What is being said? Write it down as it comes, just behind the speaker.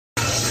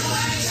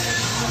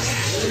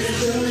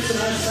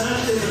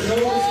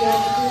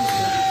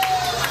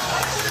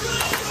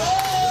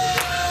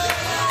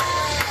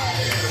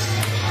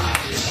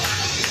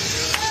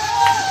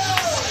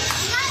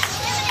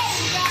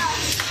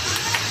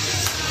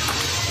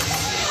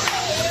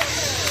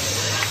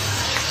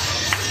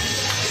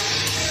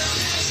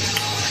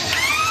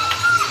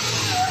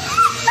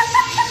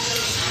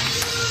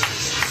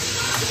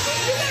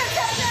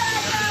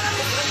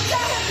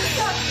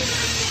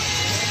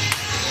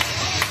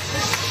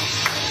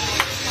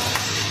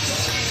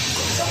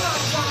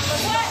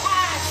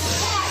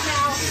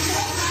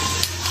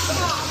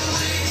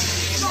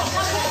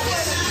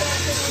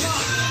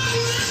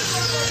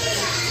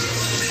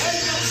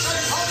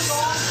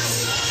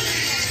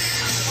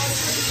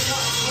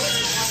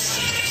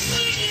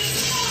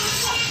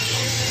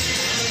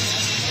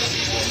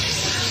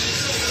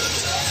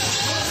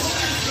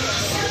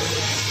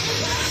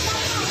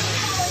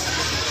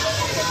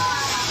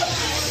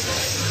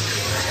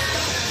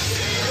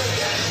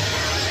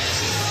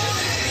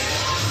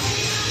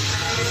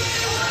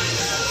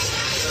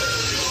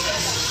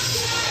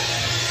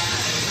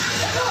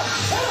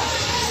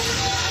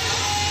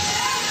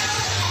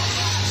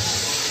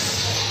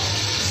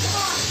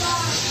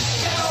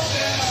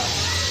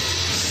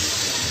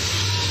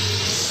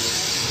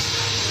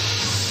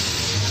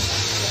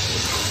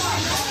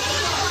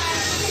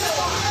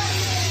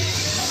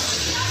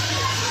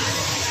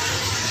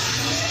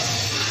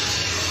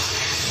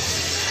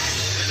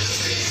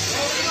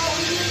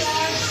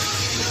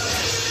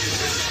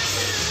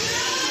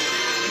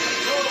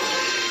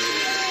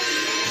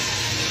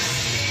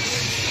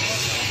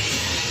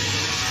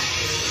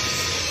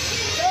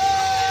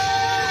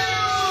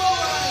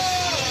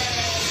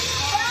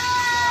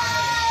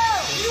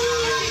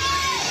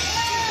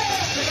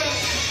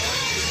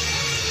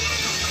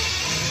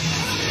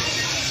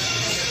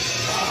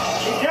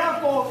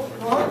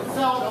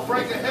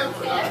break a hip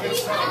for not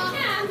his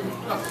time.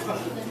 Don't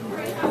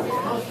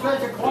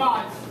stretch your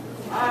quads.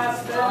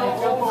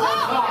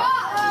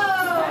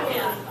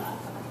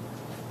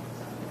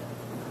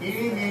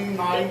 Eeny,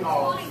 meeny,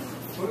 mo.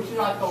 Who should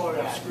I throw it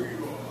at? Screw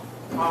you all.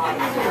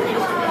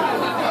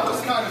 That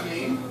was kind of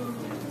mean.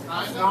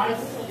 Nice. I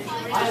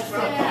accept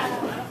that.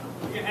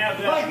 You can have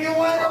that. Like your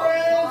winner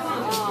is.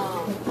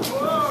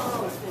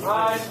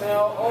 Right,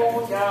 Bill,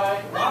 old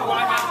guy. Why do I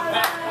have the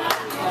fat guy?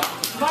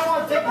 You might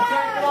want to take the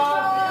jacket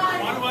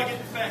off. Why do I get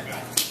the fat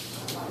guy?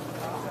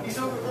 He's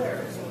over there.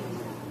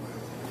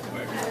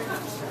 Where?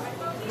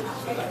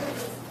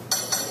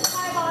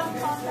 Hi, Bobby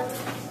Fonta.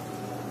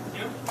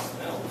 You?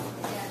 No.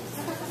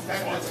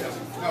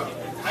 No,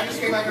 I just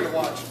came out here to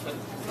watch.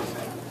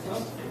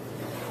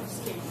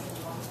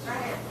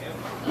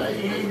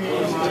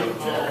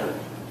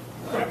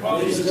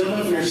 Ladies and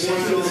gentlemen, for your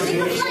safety, this is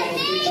your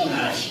qualification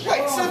match.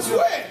 Wait, since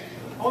when?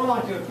 Hold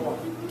on to it for me.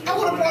 I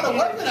would have brought a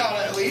weapon out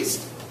at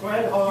least. Go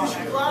ahead, hold on.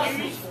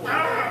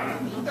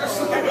 That's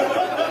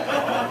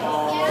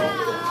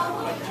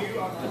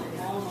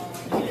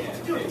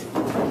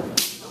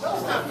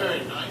not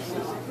very nice.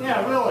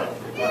 Yeah, really.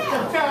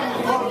 I'm telling you,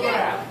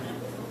 photograph.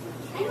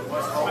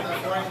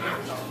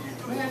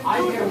 I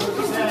hear what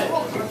you said.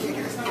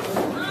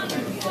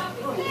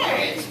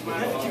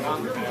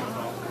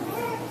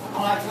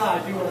 Oh, that's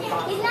not. You would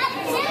have He's not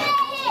intimidating!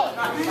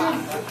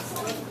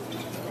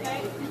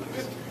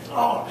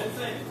 Oh.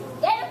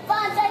 Get him,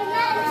 Fonta, he's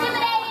not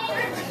intimidating!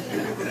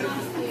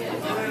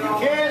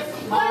 Kiss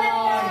my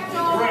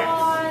wrist.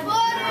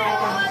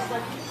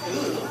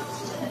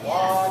 Oh,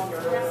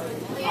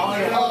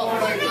 yeah.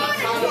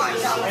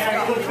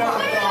 Yeah, good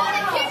job. Keep it on!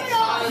 Keep it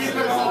on.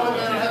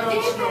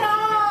 Keep it on!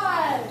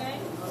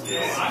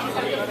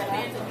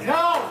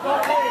 No,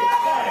 don't take it.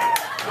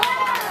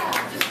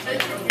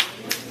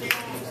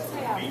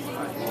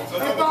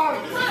 Hey, Bobby,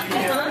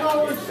 you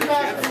know we're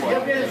smacking.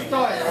 You're getting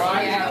started, all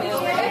right?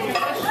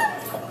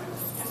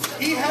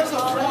 He has a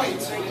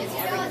point.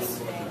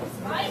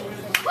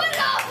 Put it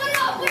on, put it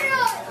on, put it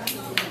on!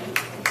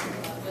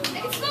 I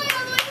can smell it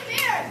all the way from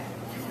here!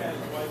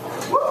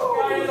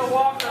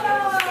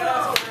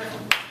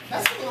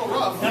 That's a little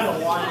rough.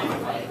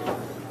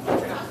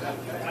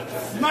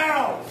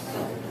 Smell!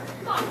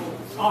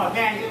 Oh,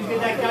 man, you get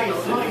that guy a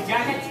smelly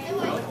jacket?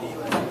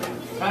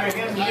 Better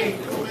get him me.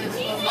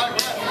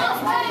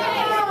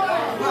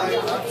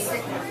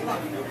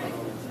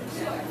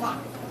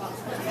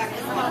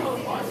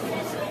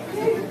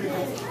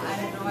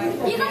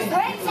 You can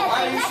break that. Why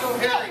are you so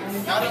hairy?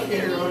 Not up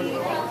here.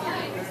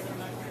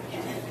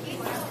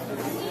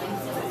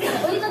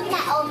 What are you looking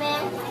at, old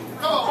man?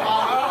 Come on,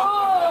 Bob.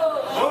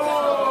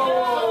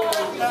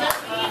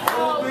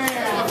 Oh,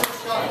 man.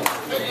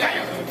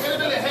 Damn, get a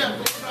bit of him.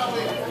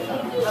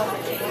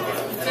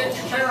 Take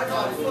your chair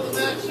off for the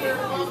next year.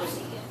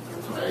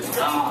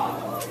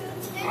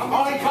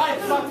 Oh, he tried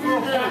to suck your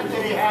back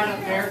that he had up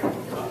there.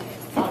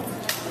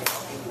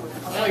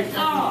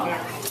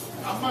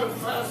 I'm moving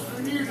faster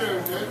than you do,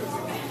 dude.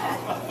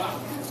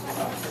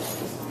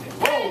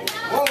 Whoa,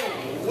 whoa,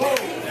 whoa.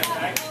 All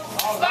right.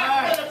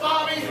 Stop it,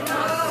 Bobby.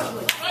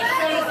 Let's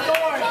get it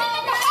going.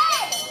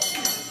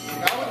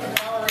 Now with the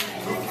Power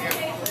Rangers boot camp,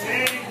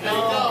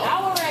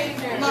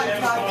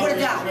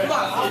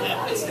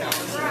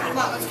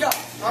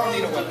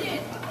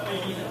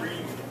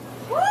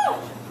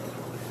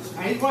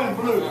 He's wearing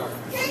blue.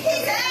 Kick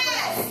his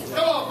ass!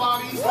 Come on,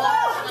 Bobby.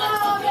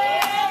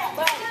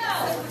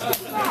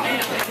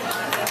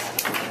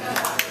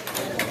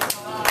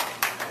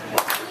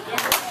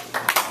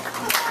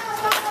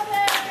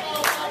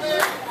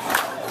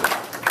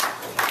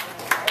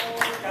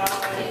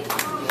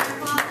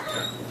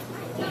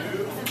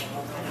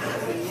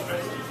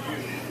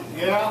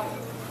 Yeah.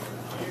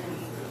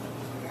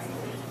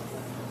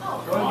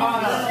 Going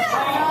on.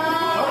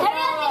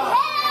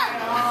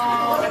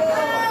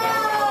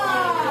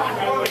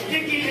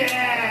 Kick his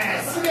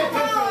ass. Look at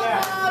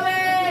that.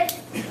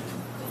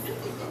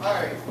 All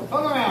right.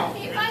 Come around.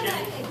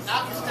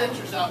 Knock the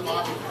stitchers out,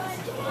 Bobby.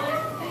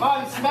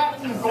 Bobby, smack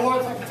in the door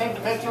so I can take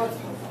the picture.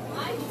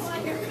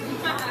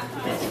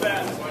 It's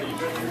fast, buddy. You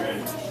better be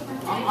ready.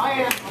 I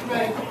am. I'm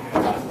ready.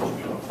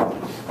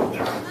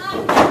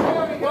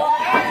 There we go.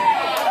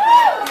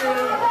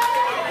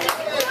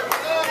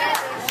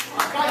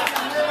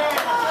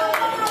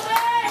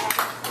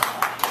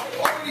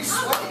 Already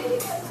sweating.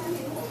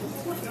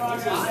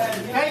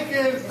 Thank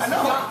you. I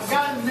know. I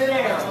got in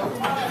midair.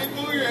 Did you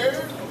pull your hair?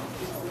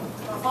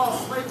 Fall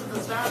asleep when the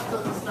staff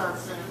doesn't start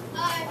soon.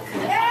 I've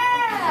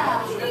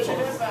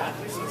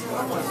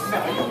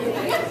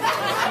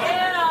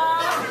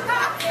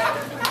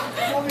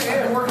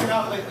been working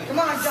out lately. Come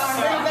on, John,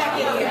 bring it back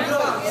in here.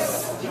 Come on.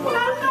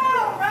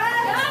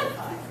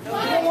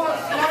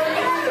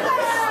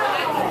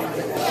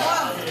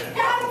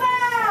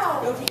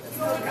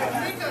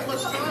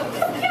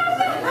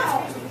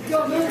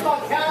 You'll lose my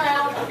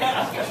count.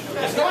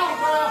 Let's go,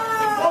 bro.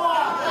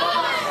 1,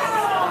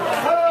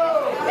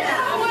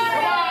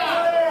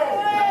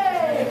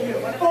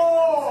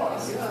 2, 3, 4,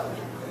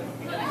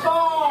 5, 6,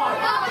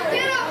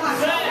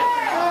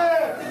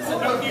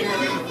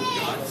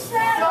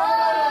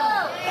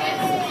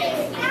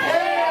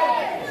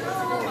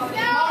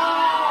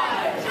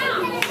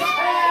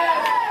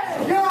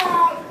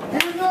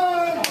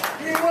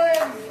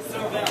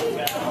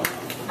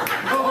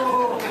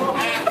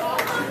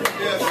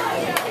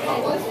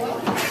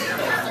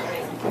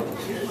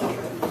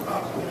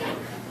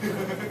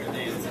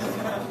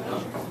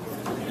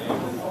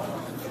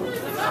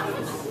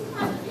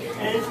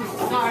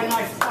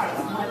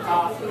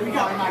 We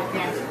got a nice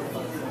dancer.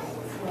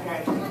 Okay.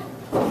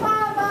 Come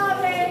on,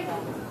 Bobby.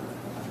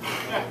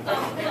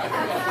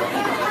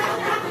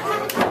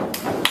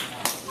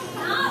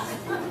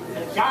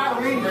 The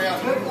gyrating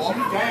took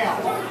you down.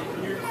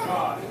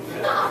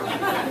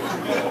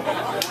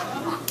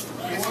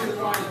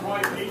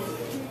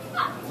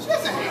 She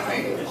doesn't hate me.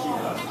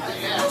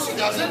 Yeah, no, she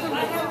doesn't.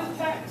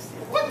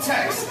 What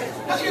text?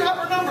 How do you have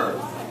her number?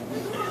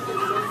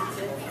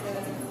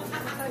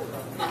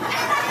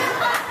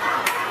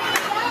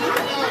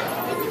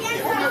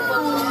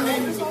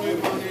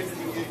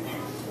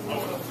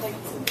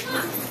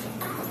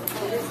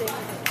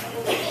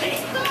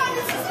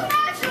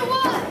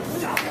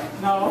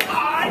 No.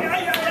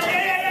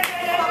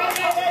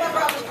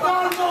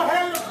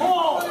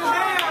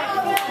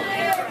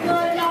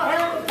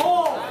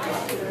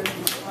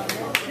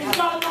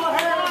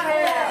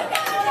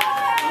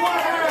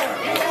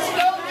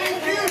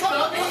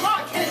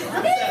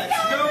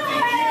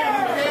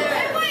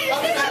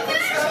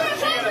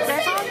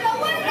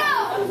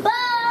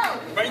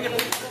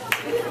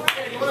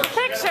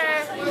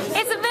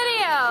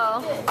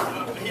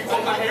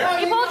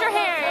 He pulled your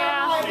hair,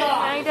 yeah.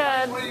 Yeah, he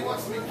did. He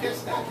wants to be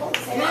kissed now.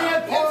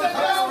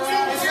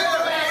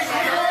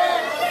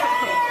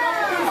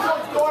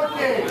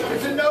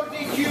 It's a no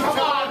DQ. Come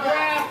on,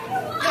 Grab.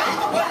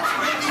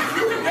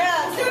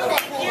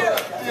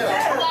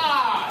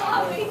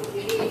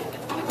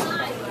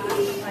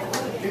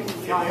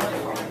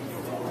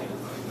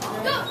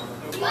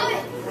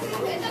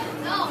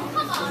 No,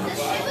 come on, this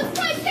shit was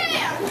right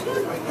there.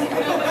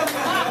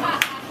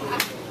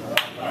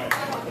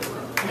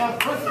 Now,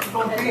 Chris is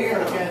going to be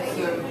here again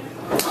soon.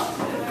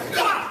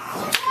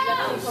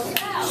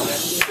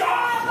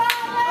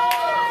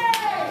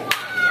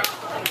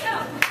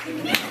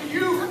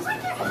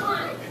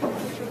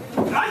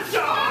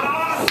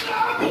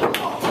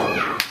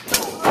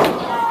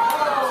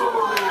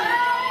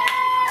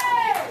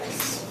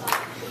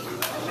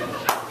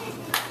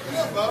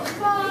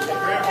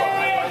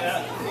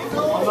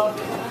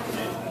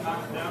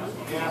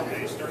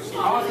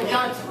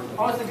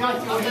 I got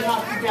you when he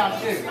knocked you down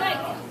too.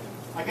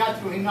 I got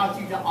you when he knocked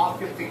you down off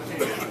your feet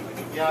too.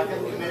 Yeah, I got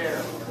you in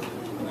midair.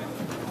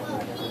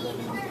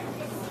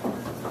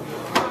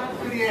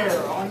 Through the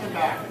air, on your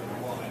back.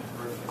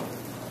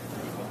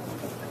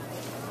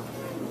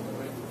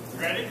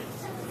 Ready?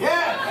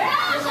 Yeah!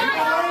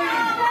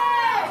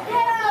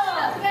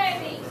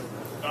 Baby.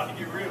 About to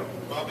get real.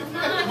 Bobby.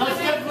 Let's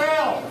get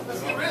real.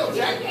 Let's get real,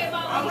 Jack.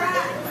 All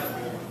right.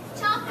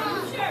 Chop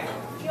on. Sure.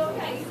 You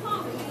okay? You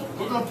calm.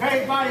 We're going to pay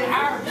by the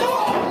hour.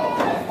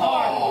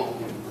 Oh!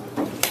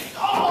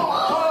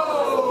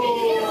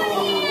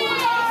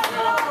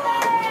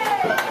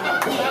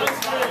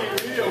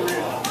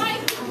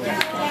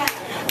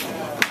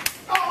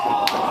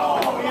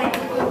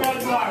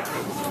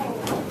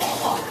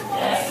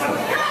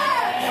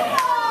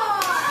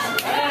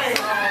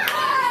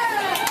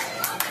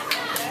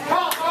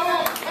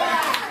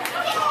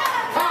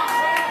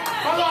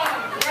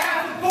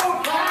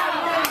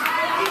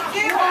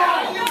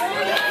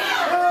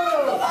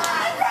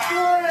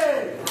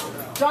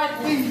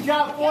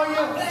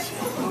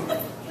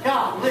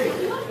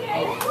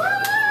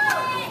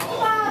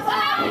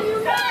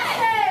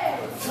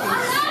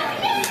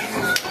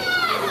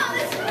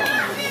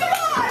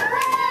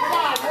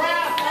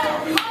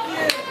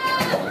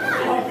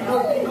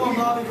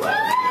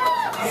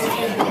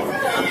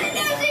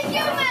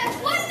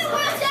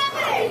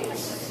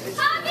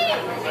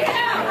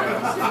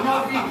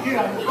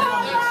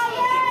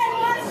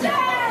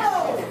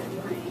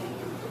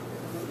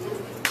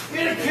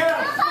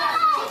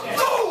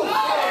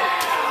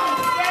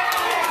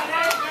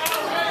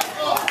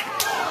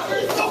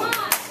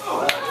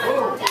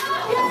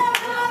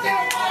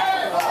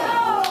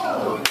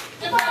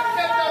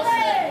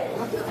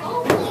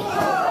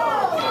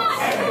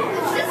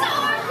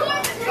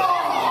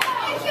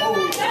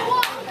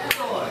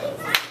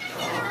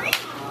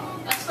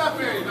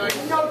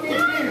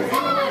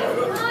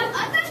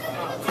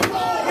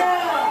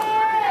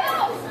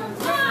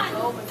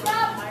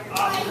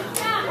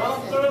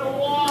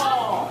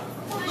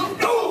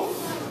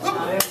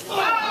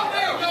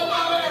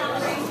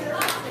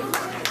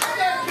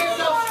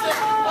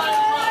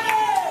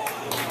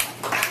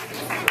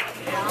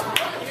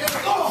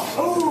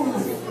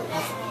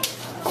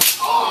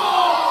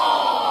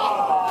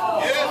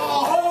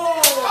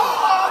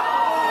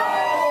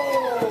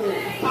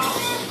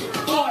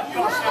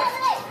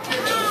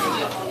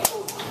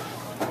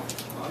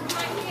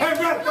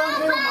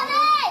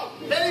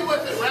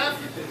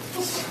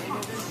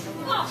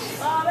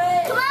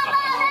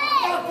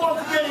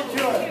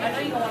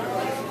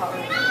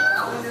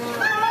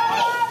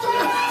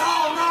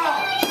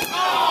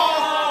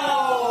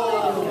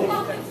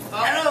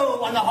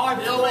 On the hard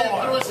floor.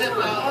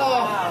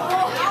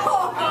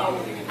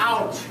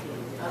 Ouch.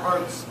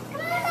 Hurts.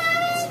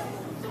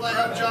 Somebody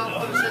help John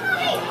put his hip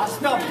down. I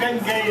smell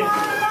Bengay.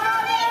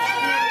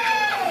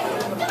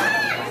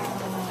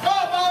 Go,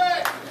 Bobby!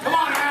 Come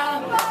on,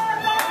 Alan. Come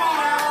on,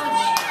 Alan.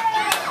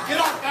 Get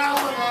up,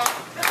 Alan.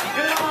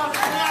 Get up,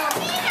 get up.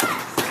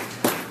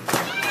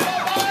 Go,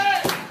 Bobby!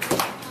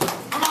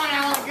 Come on,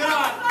 Alan. Get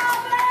up.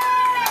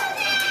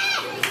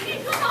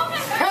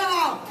 Hit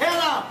him. Hit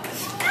him.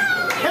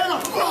 Hit him.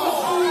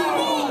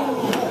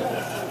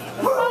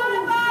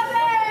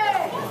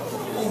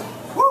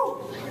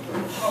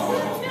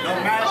 No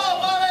matter. Go,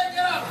 Bobby!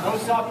 Get up! No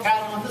soft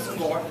paddling on this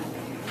floor.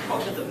 I'll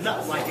get the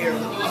nuts right here.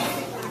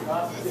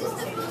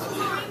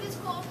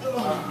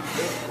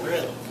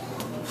 Really?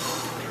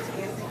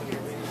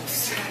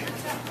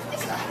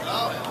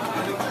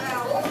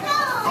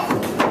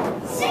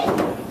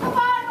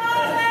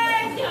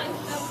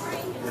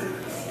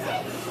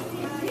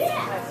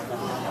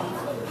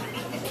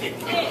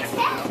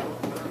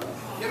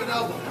 Give it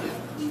elbow.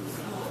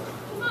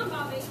 Come on,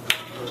 Bobby.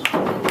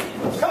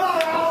 Come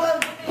on, Alan.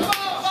 Come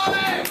on,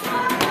 Bobby!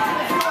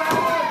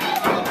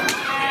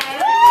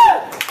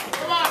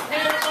 Come on,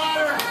 peanut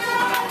butter!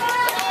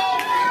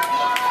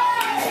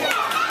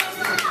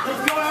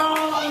 Let's go,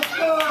 Alan. Let's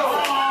go.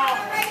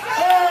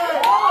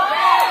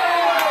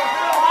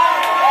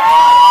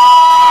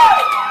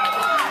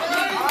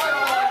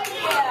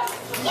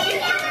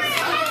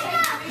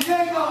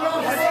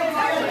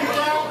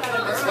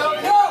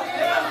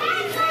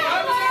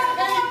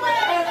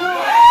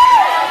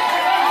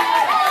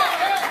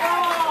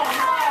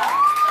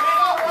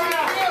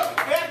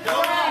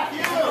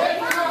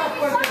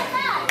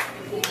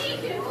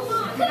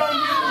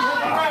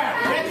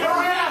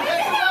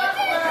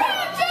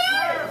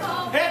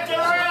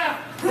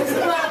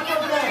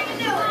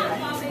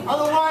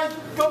 Otherwise,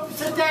 go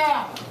sit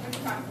down.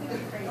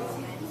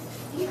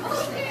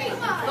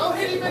 Don't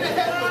hit him in the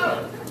head!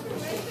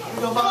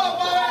 Come on,